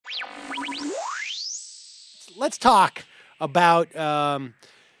let's talk about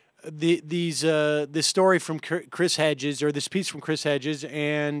this story from Chris Hedges, or this piece from Chris Hedges,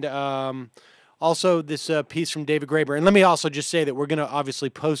 and also this piece from David Graeber. And let me also just say that we're going to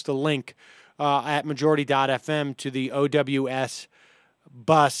obviously post a link at majority.fm to the OWS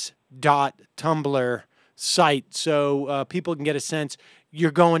Bus .tumblr site, so people can get a sense.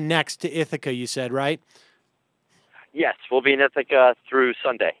 You're going next to Ithaca, you said, right? Yes, we'll be in Ithaca through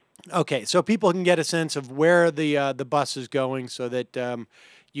Sunday. Okay, so people can get a sense of where the bus is going, so that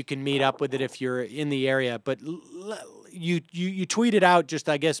you can meet up with it if you're in the area. But you tweeted out just,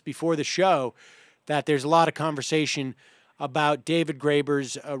 I guess, before the show that there's a lot of conversation about David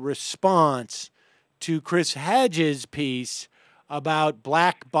Graeber's response to Chris Hedges' piece about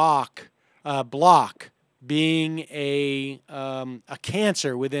Black Bloc being a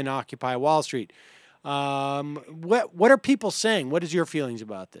cancer within Occupy Wall Street. What are people saying? What is your feelings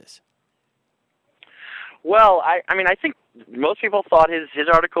about this? Well, I mean, I think most people thought his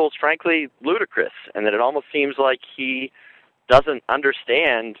article is frankly ludicrous, and that it almost seems like he doesn't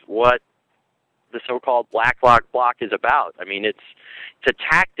understand what the so-called Black Bloc is about. I mean, it's a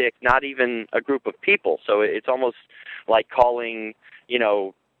tactic, not even a group of people. So it's almost like calling,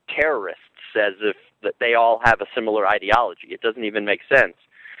 terrorists as if that they all have a similar ideology. It doesn't even make sense.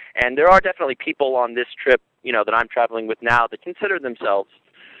 And there are definitely people on this trip, that I'm traveling with now that consider themselves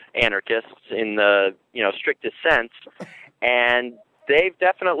anarchists in the, strictest sense. And they've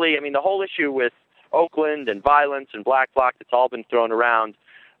definitely, the whole issue with Oakland and violence and Black Bloc that's all been thrown around,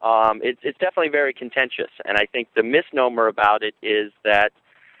 it's definitely very contentious. And I think the misnomer about it is that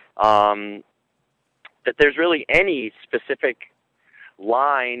that there's really any specific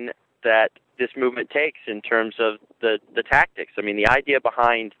line that this movement takes in terms of the tactics. I mean, the idea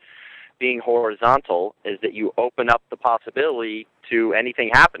behind being horizontal is that you open up the possibility to anything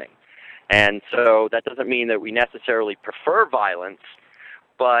happening. And so that doesn't mean that we necessarily prefer violence,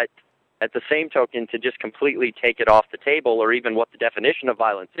 but at the same token, to just completely take it off the table, or even what the definition of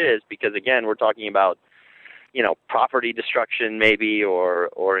violence is, because again, we're talking about, property destruction maybe,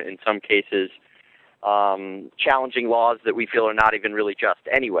 or in some cases, challenging laws that we feel are not even really just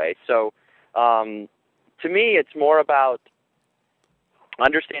anyway. So to me, it's more about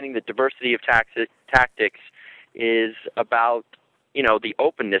understanding the diversity of tactics is about, the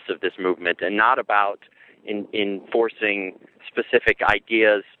openness of this movement, and not about enforcing specific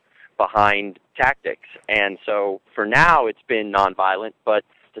ideas behind tactics. And so for now, it's been nonviolent, but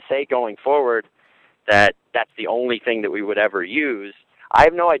to say going forward that that's the only thing that we would ever use, I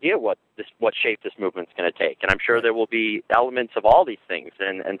have no idea what shape this movement's going to take. And I'm sure there will be elements of all these things.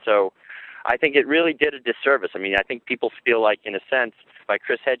 And so I think it really did a disservice. I mean, I think people feel like, in a sense, by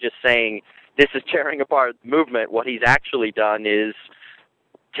Chris Hedges saying this is tearing apart the movement, what he's actually done is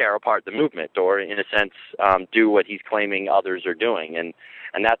tear apart the movement, or in a sense, do what he's claiming others are doing. And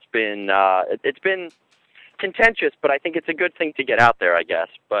that's been, it's been contentious, but I think it's a good thing to get out there, I guess.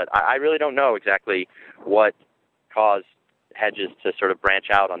 But I really don't know exactly what caused Hedges to sort of branch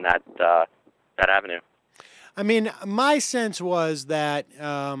out on that avenue. I mean, my sense was that,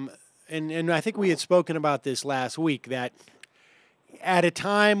 and I think we had spoken about this last week, that at a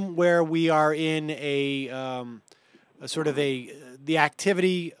time where we are in the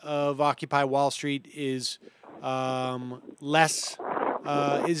activity of Occupy Wall Street is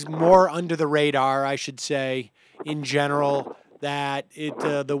is more under the radar, I should say, in general, that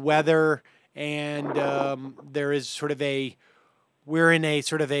the weather and there is sort of we're in a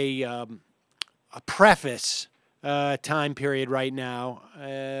sort of a preface time period right now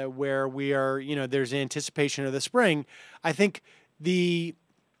where we are, there's anticipation of the spring. I think the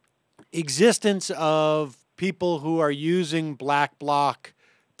existence of people who are using Black Bloc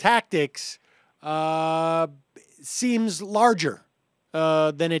tactics seems larger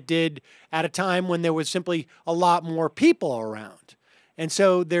than it did at a time when there was simply a lot more people around. And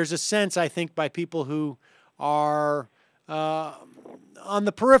so there's a sense, I think, by people who are on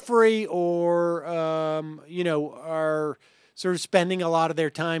the periphery, or, are sort of spending a lot of their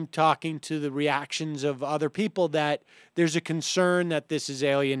time talking to the reactions of other people, that there's a concern that this is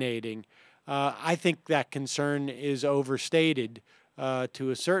alienating. I think that concern is overstated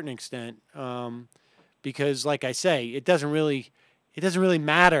to a certain extent, because, like I say, it doesn't really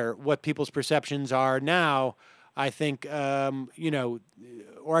matter what people's perceptions are now. I think, or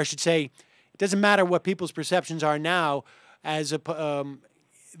I should say, it doesn't matter what people's perceptions are now, as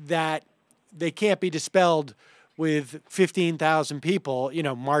that they can't be dispelled with 15,000 people,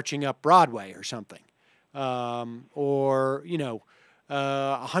 marching up Broadway or something, or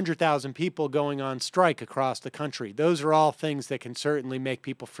 100,000 people going on strike across the country. Those are all things that can certainly make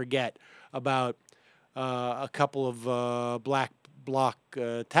people forget about a couple of Black Bloc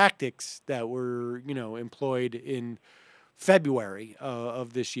tactics that were, employed in February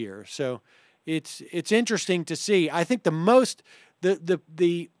of this year. So it's interesting to see. I think the most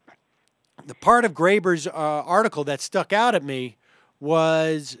the part of Graeber's article that stuck out at me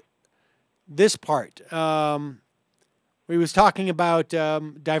was this part. He was talking about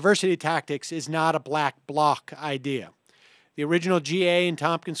diversity tactics is not a Black Bloc idea. The original GA in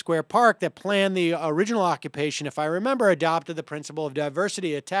Tompkins Square Park that planned the original occupation, if I remember, adopted the principle of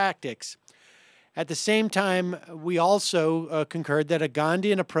diversity of tactics. At the same time, we also concurred that a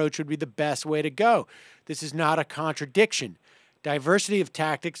Gandhian approach would be the best way to go. This is not a contradiction. Diversity of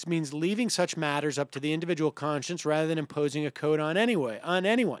tactics means leaving such matters up to the individual conscience rather than imposing a code on anyone.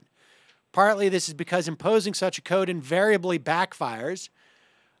 Partly this is because imposing such a code invariably backfires,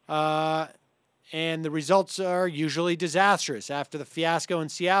 and the results are usually disastrous. After the fiasco in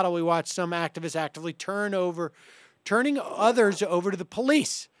Seattle, we watched some activists actively turning others over to the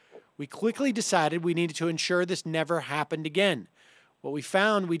police. We quickly decided we needed to ensure this never happened again. What we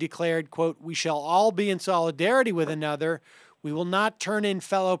found, we declared, quote, "We shall all be in solidarity with another. We will not turn in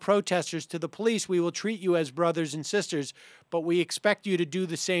fellow protesters to the police. We will treat you as brothers and sisters, but we expect you to do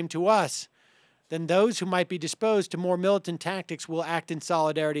the same to us. Then those who might be disposed to more militant tactics will act in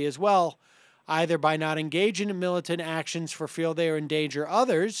solidarity as well, either by not engaging in militant actions for fear they endanger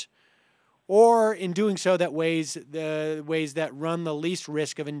others, or in doing so the ways that run the least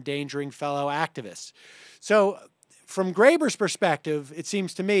risk of endangering fellow activists." So from Graeber's perspective, it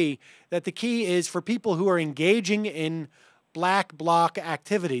seems to me that the key is for people who are engaging in Black Bloc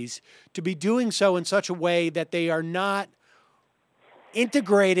activities to be doing so in such a way that they are not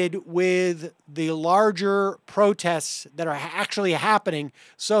integrated with the larger protests that are actually happening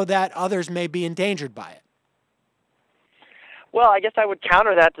so that others may be endangered by it. Well, I guess I would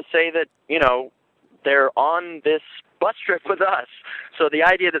counter that to say that, they're on this bus trip with us. So the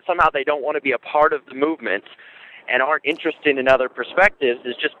idea that somehow they don't want to be a part of the movement and aren't interested in other perspectives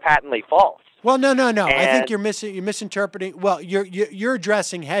is just patently false. Well, no. I think you're misinterpreting. Well, you're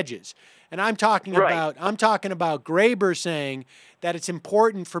addressing Hedges, and I'm talking about Graeber saying that it's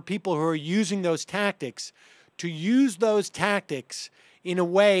important for people who are using those tactics to use those tactics in a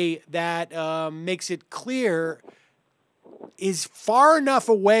way that makes it clear is far enough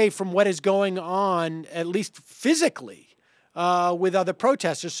away from what is going on, at least physically, with other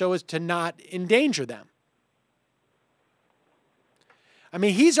protesters, so as to not endanger them. I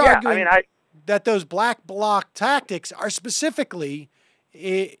mean, he's arguing that those Black Bloc tactics are specifically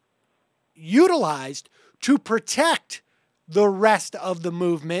utilized to protect the rest of the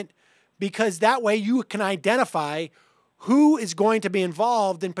movement, because that way you can identify who is going to be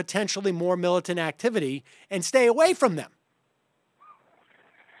involved in potentially more militant activity and stay away from them.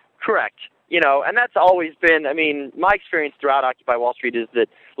 Correct. And that's always been, my experience throughout Occupy Wall Street is that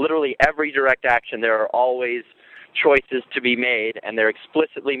literally every direct action, there are always choices to be made, and they're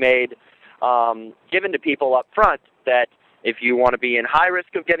explicitly made, given to people up front, that if you want to be in high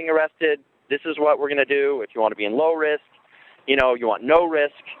risk of getting arrested, this is what we're going to do. If you want to be in low risk, you want no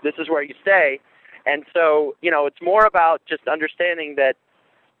risk, this is where you stay. And so, it's more about just understanding that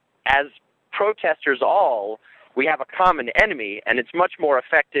as protesters we have a common enemy, and it's much more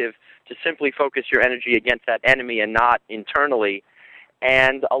effective to simply focus your energy against that enemy and not internally,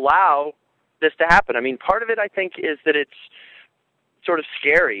 and allow this to happen. Part of it, I think, is that it's sort of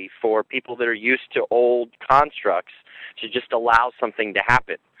scary for people that are used to old constructs to just allow something to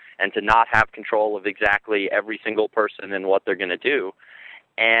happen and to not have control of exactly every single person and what they're going to do.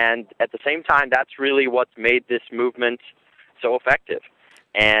 And at the same time, that's really what's made this movement so effective.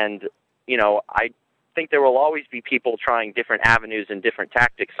 And, I think there will always be people trying different avenues and different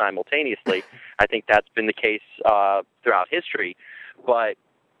tactics simultaneously. I think that's been the case throughout history. But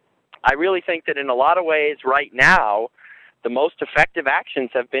I really think that in a lot of ways right now, the most effective actions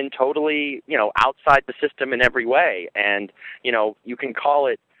have been totally, outside the system in every way. And, you can call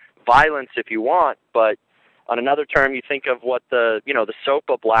it violence if you want, but on another term, you think of what the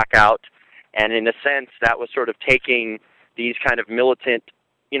SOPA blackout, and in a sense, that was sort of taking these kind of militant,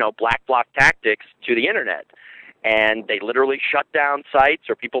 Black Bloc tactics to the internet. And they literally shut down sites,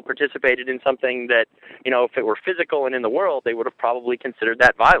 or people participated in something that, if it were physical and in the world, they would have probably considered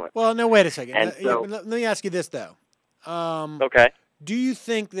that violent. Well, no, wait a second. Let me ask you this, though. Okay. Do you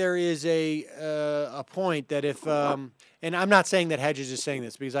think there is a point that if, and I'm not saying that Hedges is saying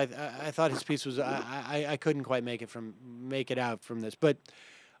this, because I thought his piece was, I couldn't quite make it out from this, but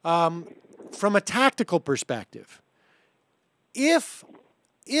from a tactical perspective,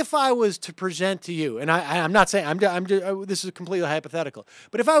 if I was to present to you, and I'm not saying this is completely hypothetical,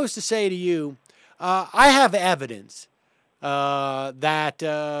 but if I was to say to you, I have evidence that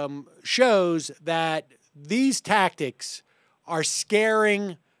shows that these tactics are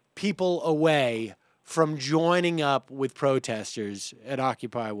scaring people away from joining up with protesters at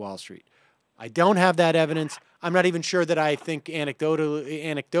Occupy Wall Street. I don't have that evidence. I'm not even sure that I think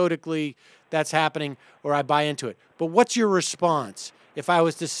anecdotally that's happening or I buy into it. But what's your response if I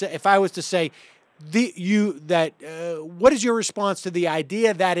was to say, what is your response to the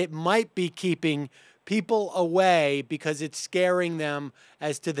idea that it might be keeping people away because it's scaring them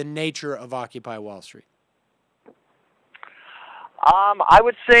as to the nature of Occupy Wall Street? I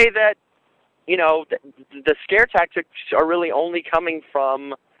would say that, the scare tactics are really only coming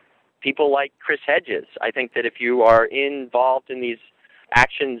from people like Chris Hedges. I think that if you are involved in these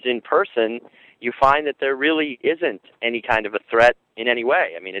actions in person, you find that there really isn't any kind of a threat in any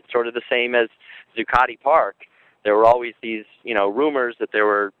way. I mean, it's sort of the same as Zuccotti Park. There were always these, rumors that there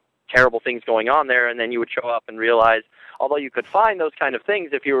were terrible things going on there, and then you would show up and realize, although you could find those kind of things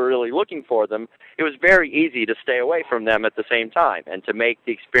if you were really looking for them, it was very easy to stay away from them at the same time and to make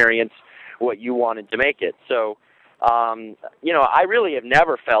the experience what you wanted to make it. So, I really have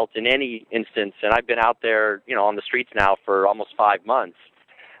never felt in any instance, and I've been out there, on the streets now for almost 5 months,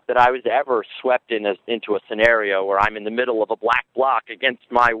 that I was ever swept into a scenario where I'm in the middle of a black bloc against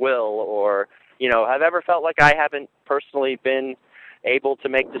my will, or, have ever felt like I haven't personally been able to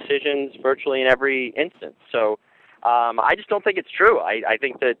make decisions virtually in every instance. So I just don't think it's true. I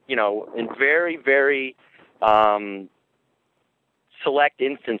think that, in very, very select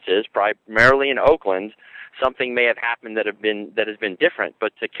instances, primarily in Oakland, something may have happened that has been different.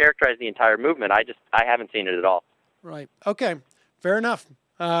 But to characterize the entire movement, I haven't seen it at all. Right. Okay. Fair enough.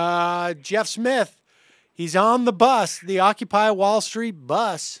 Jeff Smith, he's on the bus, the Occupy Wall Street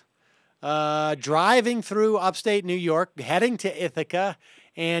bus, driving through upstate New York, heading to Ithaca,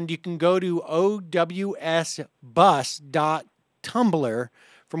 and you can go to owsbus.tumblr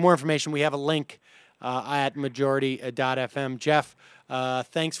for more information. We have a link at majority.fm. Jeff,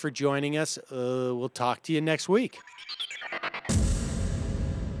 thanks for joining us. We'll talk to you next week.